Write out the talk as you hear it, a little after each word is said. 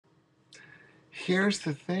Here's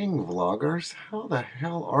the thing, vloggers. How the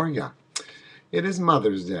hell are ya? It is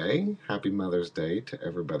Mother's Day. Happy Mother's Day to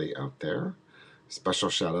everybody out there. Special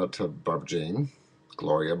shout out to Barb Jane,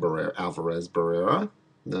 Gloria Alvarez Barrera,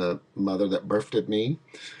 the mother that birthed me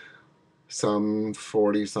some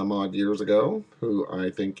 40 some odd years ago, who I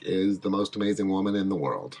think is the most amazing woman in the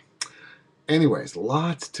world. Anyways,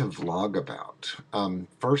 lots to vlog about.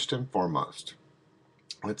 First and foremost,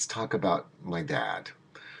 let's talk about my dad.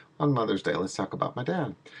 On Mother's Day, let's talk about my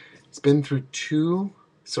dad. He's been through two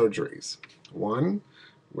surgeries. One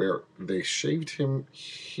where they shaved him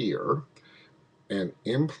here and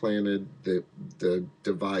implanted the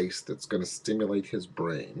device that's going to stimulate his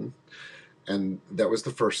brain. And that was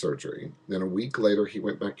the first surgery. Then a week later, he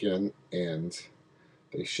went back in and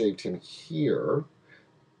they shaved him here.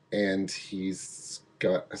 And he's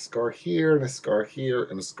got a scar here and a scar here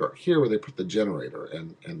and a scar here where they put the generator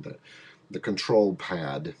and the control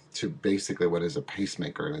pad to basically what is a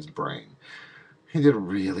pacemaker in his brain. He did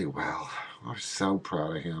really well. I was so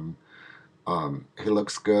proud of him. He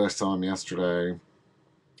looks good. I saw him yesterday.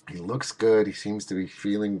 He looks good. He seems to be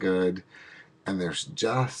feeling good. And there's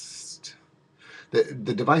just the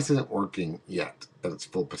device isn't working yet at its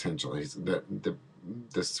full potential.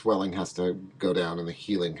 The swelling has to go down and the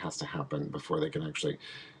healing has to happen before they can actually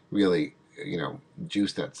really,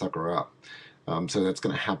 juice that sucker up. So that's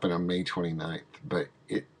going to happen on May 29th. But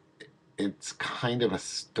it's kind of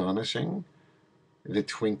astonishing the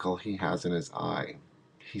twinkle he has in his eye.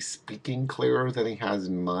 He's speaking clearer than he has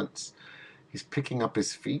in months. He's picking up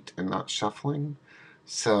his feet and not shuffling.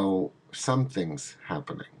 So something's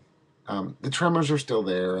happening. The tremors are still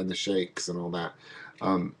there and the shakes and all that.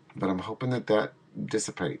 But I'm hoping that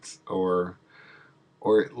dissipates or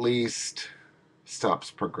at least stops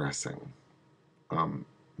progressing.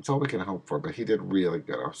 It's all we can hope for, but he did really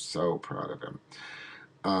good. I was so proud of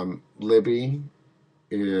him. Libby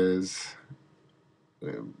is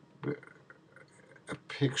a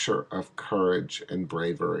picture of courage and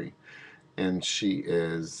bravery, and she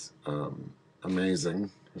is amazing.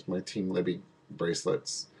 Here's my Team Libby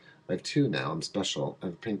bracelets. I have two now. I'm special. I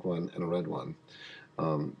have a pink one and a red one,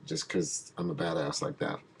 just because I'm a badass like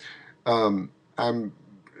that. I'm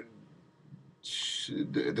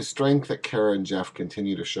the strength that Kara and Jeff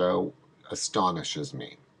continue to show astonishes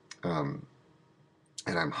me, and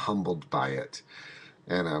I'm humbled by it,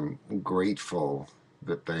 and I'm grateful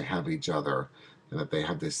that they have each other and that they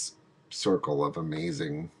have this circle of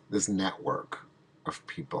this network of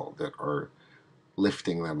people that are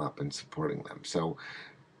lifting them up and supporting them. So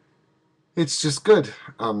it's just good.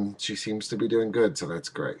 She seems to be doing good, so that's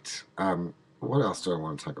great. What else do I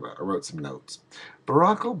want to talk about? I wrote some notes.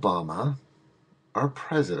 Barack Obama, our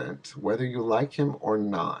president, whether you like him or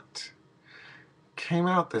not, came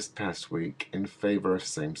out this past week in favor of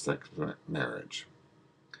same-sex marriage.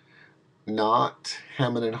 Not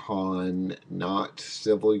hemming and hawing, not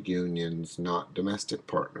civil unions, not domestic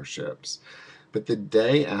partnerships. But the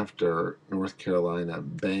day after North Carolina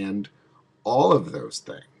banned all of those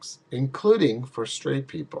things, including for straight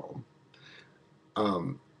people,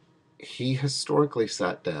 he historically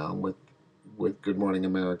sat down with Good Morning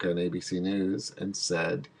America and ABC News and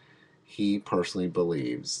said he personally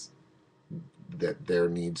believes that there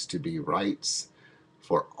needs to be rights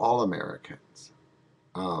for all Americans.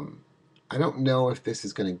 I don't know if this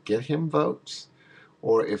is going to get him votes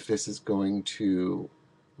or if this is going to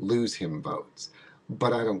lose him votes,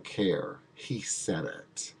 but I don't care. He said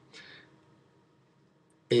it.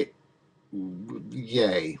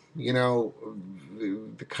 Yay.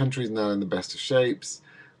 The country's not in the best of shapes.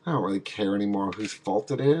 I don't really care anymore whose fault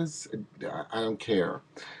it is. I don't care.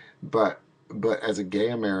 But as a gay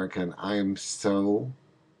American, I am so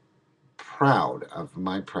proud of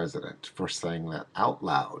my president for saying that out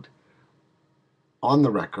loud on the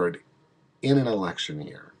record in an election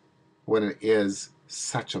year when it is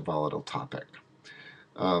such a volatile topic.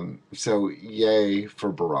 So yay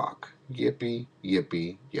for Barack. Yippee,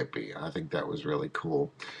 yippee, yippee. I think that was really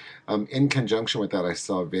cool. In conjunction with that, I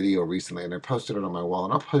saw a video recently and I posted it on my wall,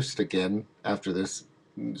 and I'll post it again after this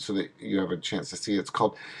so that you have a chance to see it. It's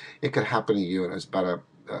called It Could Happen to You, and it's about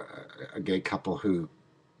a gay couple who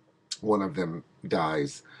one of them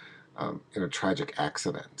dies in a tragic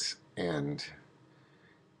accident. And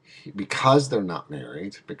because they're not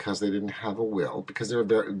married, because they didn't have a will, because they're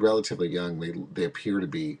relatively young, they appear to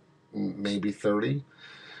be maybe 30.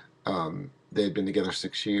 They had been together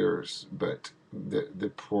 6 years, but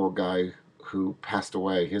the poor guy who passed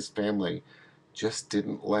away, his family just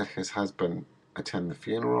didn't let his husband attend the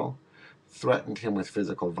funeral, threatened him with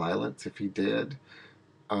physical violence if he did,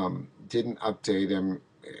 didn't update him,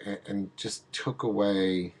 and just took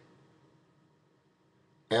away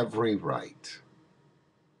every right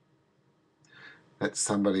that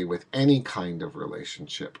somebody with any kind of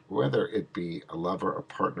relationship, whether it be a lover, a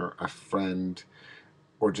partner, a friend,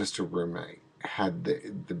 or just a roommate, had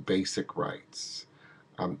the basic rights.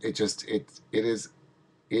 It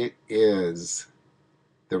is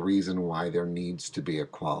the reason why there needs to be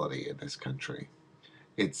equality in this country.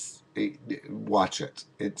 Watch it.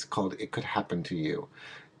 It's called It Could Happen to You,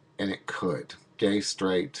 and it could. Gay,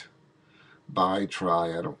 straight, bi,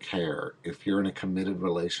 tri, I don't care. If you're in a committed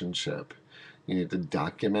relationship, you need to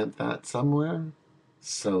document that somewhere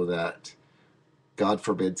so that, God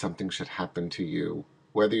forbid, something should happen to you,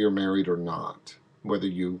 whether you're married or not, whether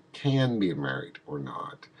you can be married or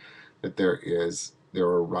not, that there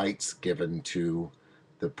are rights given to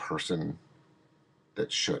the person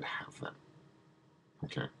that should have them.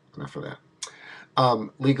 Okay, enough of that.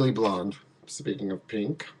 Legally Blonde. Speaking of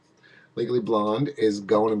pink, Legally Blonde is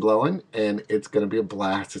going and blowing, and it's going to be a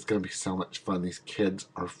blast. It's going to be so much fun. These kids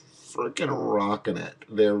are freaking rocking it.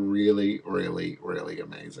 They're really, really, really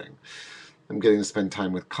amazing. I'm getting to spend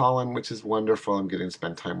time with Colin, which is wonderful. I'm getting to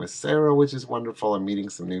spend time with Sarah, which is wonderful. I'm meeting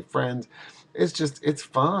some new friends. It's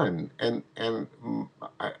fun, and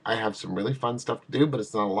I have some really fun stuff to do, but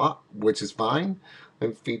it's not a lot, which is fine.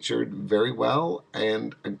 I'm featured very well,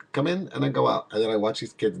 and I come in and I go out, and then I watch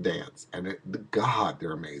these kids dance, and God,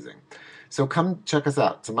 they're amazing. So come check us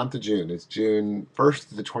out. It's the month of June. It's June 1st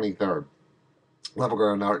to the 23rd.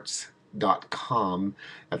 levelgroundarts.com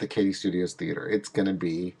at the Katy Studios Theater. It's going to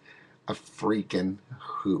be a freaking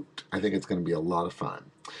hoot. I think it's going to be a lot of fun.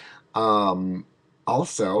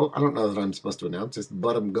 Also, I don't know that I'm supposed to announce this,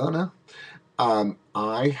 but I'm gonna.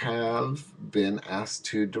 I have been asked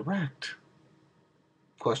to direct,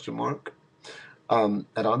 question mark,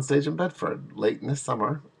 at Onstage in Bedford late in the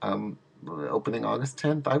summer. Opening August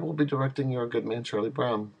 10th, I will be directing Your Good Man, Charlie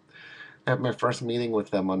Brown. I have my first meeting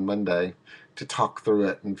with them on Monday to talk through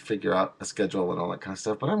it and figure out a schedule and all that kind of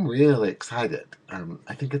stuff. But I'm really excited.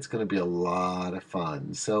 I think it's going to be a lot of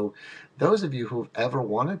fun. So those of you who've ever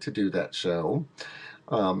wanted to do that show,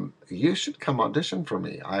 you should come audition for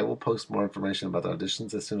me. I will post more information about the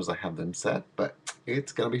auditions as soon as I have them set. But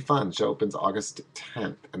it's going to be fun. The show opens August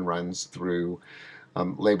 10th and runs through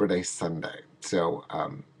Labor Day Sunday. So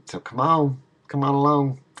come on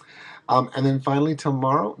along. And then finally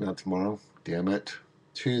damn it,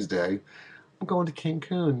 Tuesday, I'm going to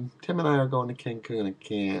Cancun. Tim and I are going to Cancun. I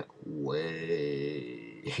can't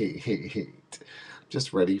wait.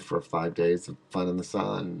 Just ready for 5 days of fun in the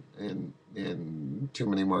sun and too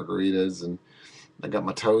many margaritas. And I got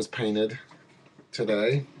my toes painted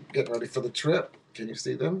today, getting ready for the trip. Can you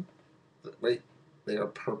see them? Wait, they are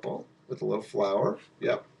purple with a little flower.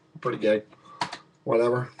 Yep, pretty gay.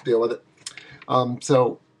 Whatever, deal with it.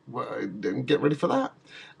 So get ready for that.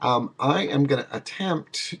 I am going to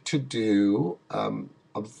attempt to do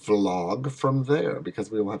a vlog from there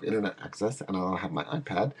because we will have internet access and I'll have my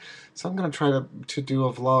iPad. So I'm going to try to do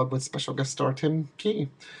a vlog with special guest star Tim Key.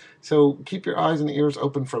 So keep your eyes and ears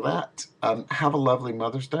open for that. Have a lovely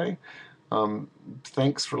Mother's Day.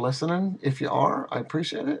 Thanks for listening. If you are, I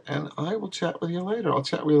appreciate it. And I will chat with you later. I'll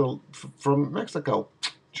chat with you from Mexico.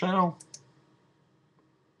 Ciao.